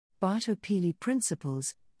Batho Pele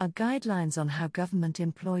Principles are guidelines on how government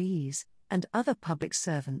employees and other public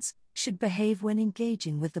servants should behave when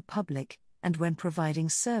engaging with the public and when providing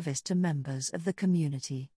service to members of the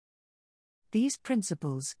community. These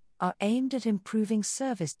principles are aimed at improving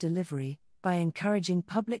service delivery by encouraging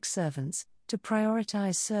public servants to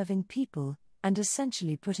prioritize serving people and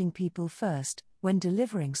essentially putting people first when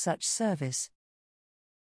delivering such service.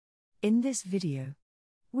 In this video,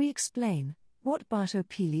 we explain what Batho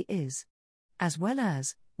Pele is, as well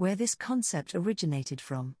as where this concept originated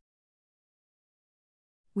from.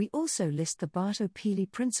 We also list the Batho Pele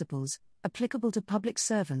Principles applicable to public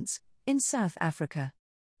servants in South Africa,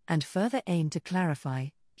 and further aim to clarify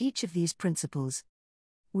each of these principles.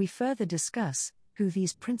 We further discuss who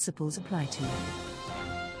these principles apply to.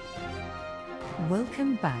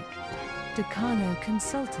 Welcome back to Kano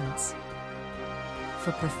Consultants.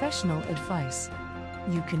 For professional advice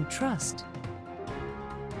you can trust.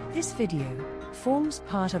 This video forms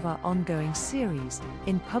part of our ongoing series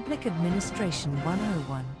in Public Administration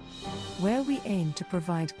 101, where we aim to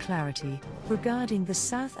provide clarity regarding the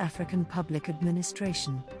South African public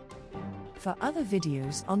administration. For other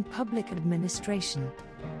videos on public administration,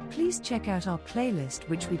 please check out our playlist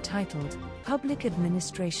which we titled Public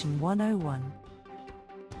Administration 101.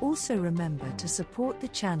 Also remember to support the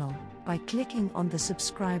channel by clicking on the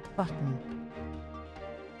subscribe button.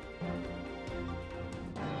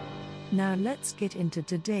 Now let's get into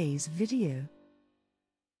today's video.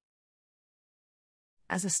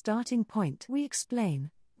 As a starting point, we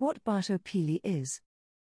explain what Batho Pele is.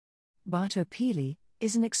 Batho Pele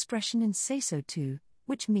is an expression in Sesotho,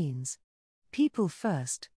 which means people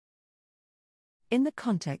first. In the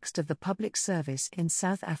context of the public service in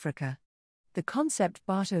South Africa, the concept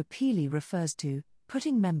Batho Pele refers to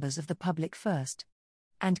putting members of the public first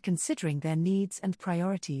and considering their needs and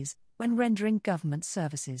priorities when rendering government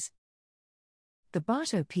services. The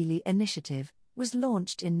Batho Pele initiative was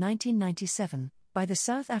launched in 1997 by the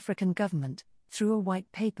South African government through a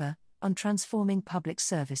white paper on transforming public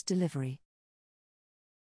service delivery.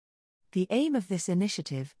 The aim of this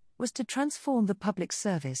initiative was to transform the public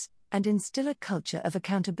service and instill a culture of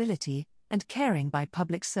accountability and caring by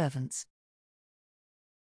public servants.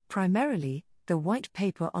 Primarily, the white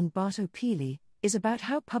paper on Batho Pele is about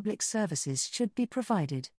how public services should be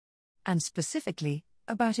provided, and specifically,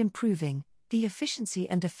 about improving the efficiency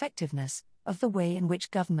and effectiveness of the way in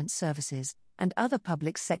which government services and other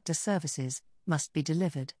public sector services must be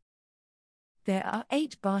delivered. There are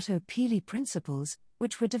 8 Batho Pele principles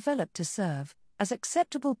which were developed to serve as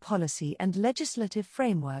acceptable policy and legislative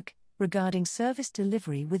framework regarding service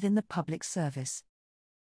delivery within the public service.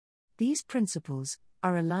 These principles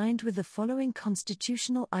are aligned with the following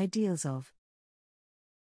constitutional ideals of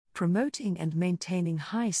promoting and maintaining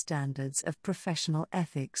high standards of professional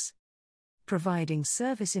ethics, providing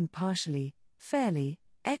service impartially, fairly,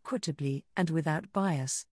 equitably, and without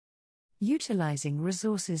bias, utilizing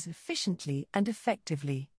resources efficiently and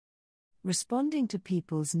effectively, responding to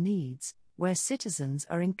people's needs, where citizens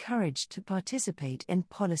are encouraged to participate in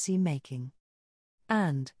policy making,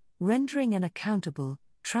 and rendering an accountable,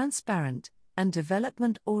 transparent, and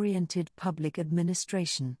development-oriented public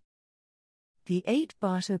administration. The 8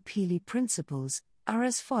 Batho Pele principles are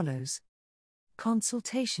as follows: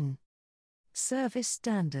 consultation, service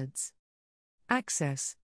standards,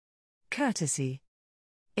 access, courtesy,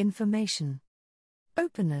 information,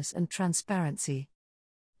 openness and transparency,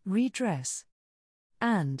 redress,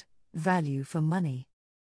 and value for money.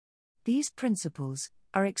 These principles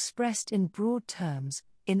are expressed in broad terms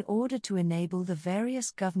in order to enable the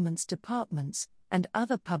various government's departments and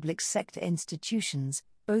other public sector institutions,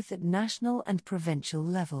 both at national and provincial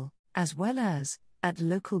level, as well as at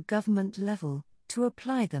local government level, to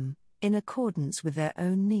apply them in accordance with their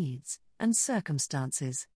own needs and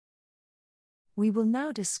circumstances. We will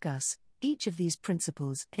now discuss each of these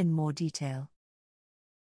principles in more detail.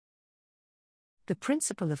 The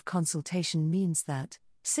principle of consultation means that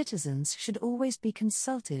citizens should always be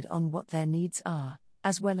consulted on what their needs are,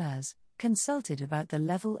 as well as consulted about the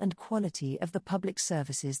level and quality of the public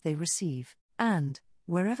services they receive, and,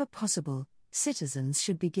 wherever possible, citizens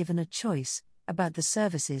should be given a choice about the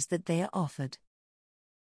services that they are offered.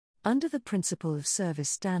 Under the principle of service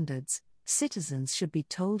standards, citizens should be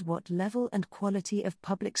told what level and quality of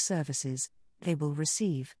public services they will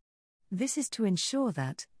receive. This is to ensure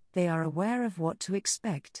that they are aware of what to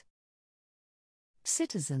expect.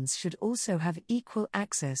 Citizens should also have equal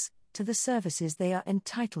access to the services they are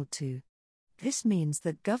entitled to. This means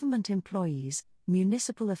that government employees,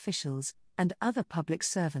 municipal officials, and other public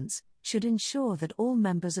servants should ensure that all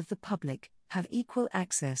members of the public have equal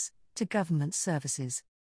access to government services.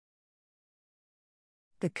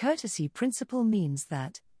 The courtesy principle means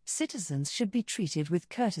that citizens should be treated with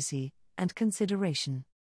courtesy and consideration,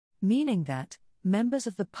 meaning that members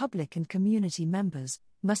of the public and community members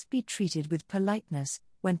must be treated with politeness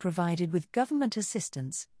when provided with government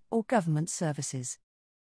assistance or government services.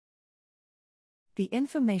 The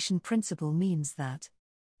information principle means that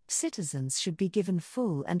citizens should be given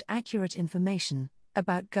full and accurate information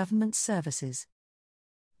about government services.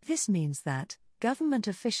 This means that government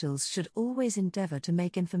officials should always endeavor to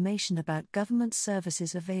make information about government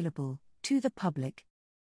services available to the public.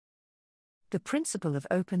 The principle of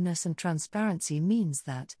openness and transparency means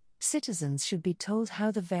that citizens should be told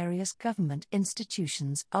how the various government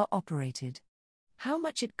institutions are operated, how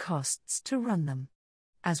much it costs to run them,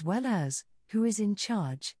 as well as who is in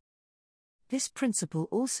charge. This principle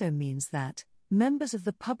also means that members of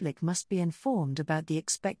the public must be informed about the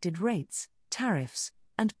expected rates, tariffs,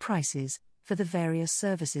 and prices for the various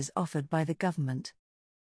services offered by the government.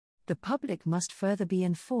 The public must further be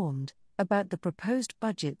informed about the proposed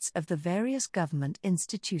budgets of the various government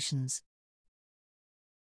institutions.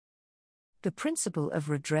 The principle of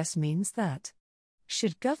redress means that,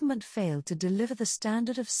 should government fail to deliver the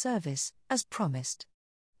standard of service as promised,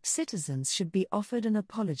 citizens should be offered an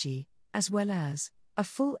apology, as well as a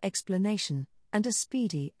full explanation and a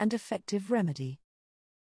speedy and effective remedy.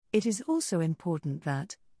 It is also important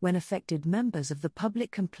that, when affected members of the public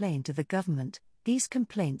complain to the government, these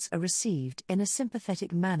complaints are received in a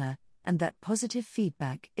sympathetic manner and that positive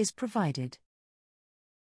feedback is provided.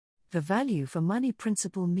 The value for money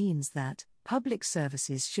principle means that public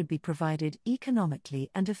services should be provided economically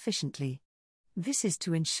and efficiently. This is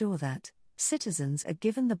to ensure that citizens are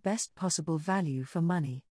given the best possible value for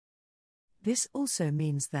money. This also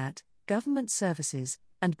means that government services,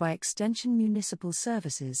 and by extension municipal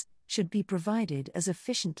services, should be provided as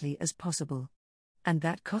efficiently as possible, and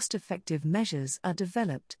that cost-effective measures are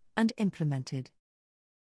developed and implemented.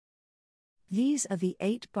 These are the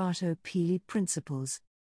 8 Batho Pele Principles.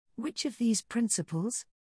 Which of these principles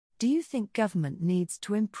do you think government needs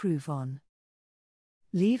to improve on?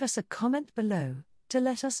 Leave us a comment below to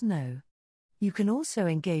let us know. You can also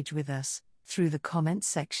engage with us through the comment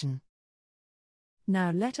section.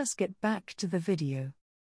 Now let us get back to the video.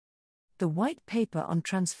 The White Paper on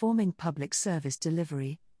Transforming Public Service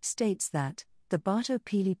Delivery states that the Batho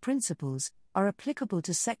Pele Principles are applicable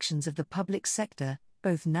to sections of the public sector,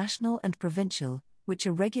 both national and provincial, which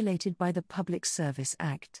are regulated by the Public Service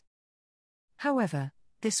Act. However,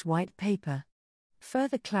 this white paper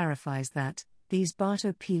further clarifies that these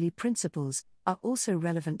Batho Pele Principles are also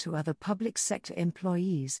relevant to other public sector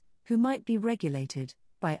employees who might be regulated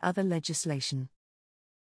by other legislation.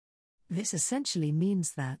 This essentially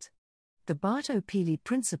means that the Batho Pele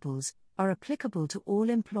Principles are applicable to all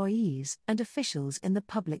employees and officials in the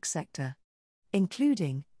public sector,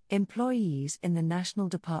 including employees in the national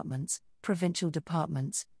departments, provincial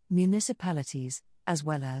departments, municipalities, as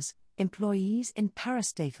well as employees in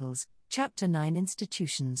parastatals, Chapter 9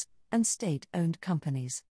 institutions, and state-owned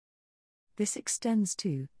companies. This extends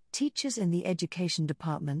to teachers in the education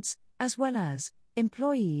departments, as well as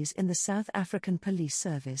employees in the South African Police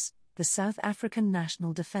Service, the South African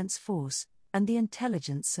National Defence Force, and the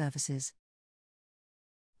intelligence services.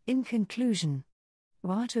 In conclusion,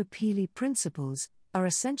 Batho Pele Principles are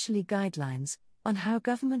essentially guidelines on how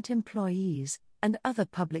government employees and other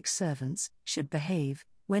public servants should behave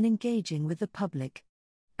when engaging with the public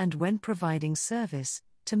and when providing service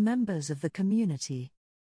to members of the community.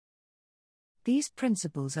 These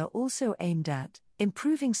principles are also aimed at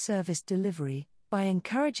improving service delivery by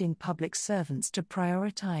encouraging public servants to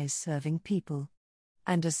prioritize serving people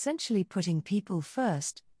and essentially putting people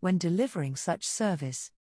first when delivering such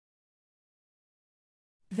service.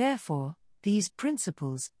 Therefore, these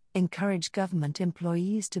principles encourage government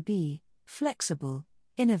employees to be flexible,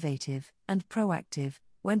 innovative, and proactive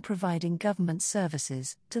when providing government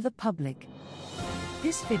services to the public.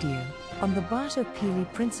 This video on the Batho Pele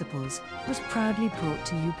Principles was proudly brought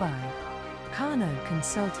to you by Kano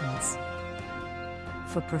Consultants.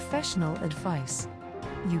 For professional advice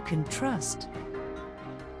you can trust.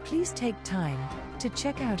 Please take time to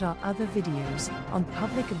check out our other videos on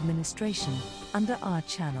public administration under our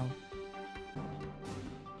channel.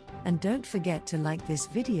 And don't forget to like this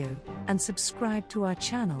video and subscribe to our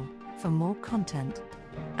channel for more content.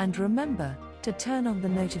 And remember to turn on the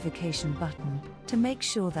notification button to make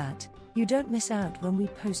sure that you don't miss out when we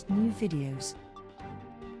post new videos.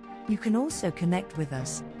 You can also connect with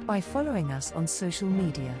us by following us on social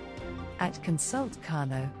media at Consult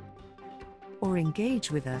Kano, or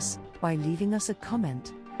engage with us by leaving us a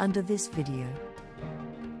comment under this video.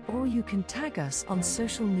 Or you can tag us on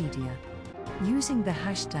social media. using the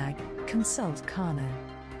hashtag #ConsultKano.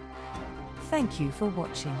 Thank you for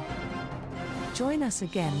watching. Join us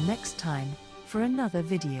again next time for another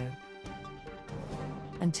video.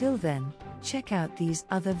 Until then, check out these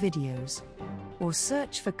other videos, or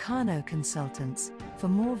search for Kano Consultants for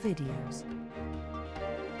more videos.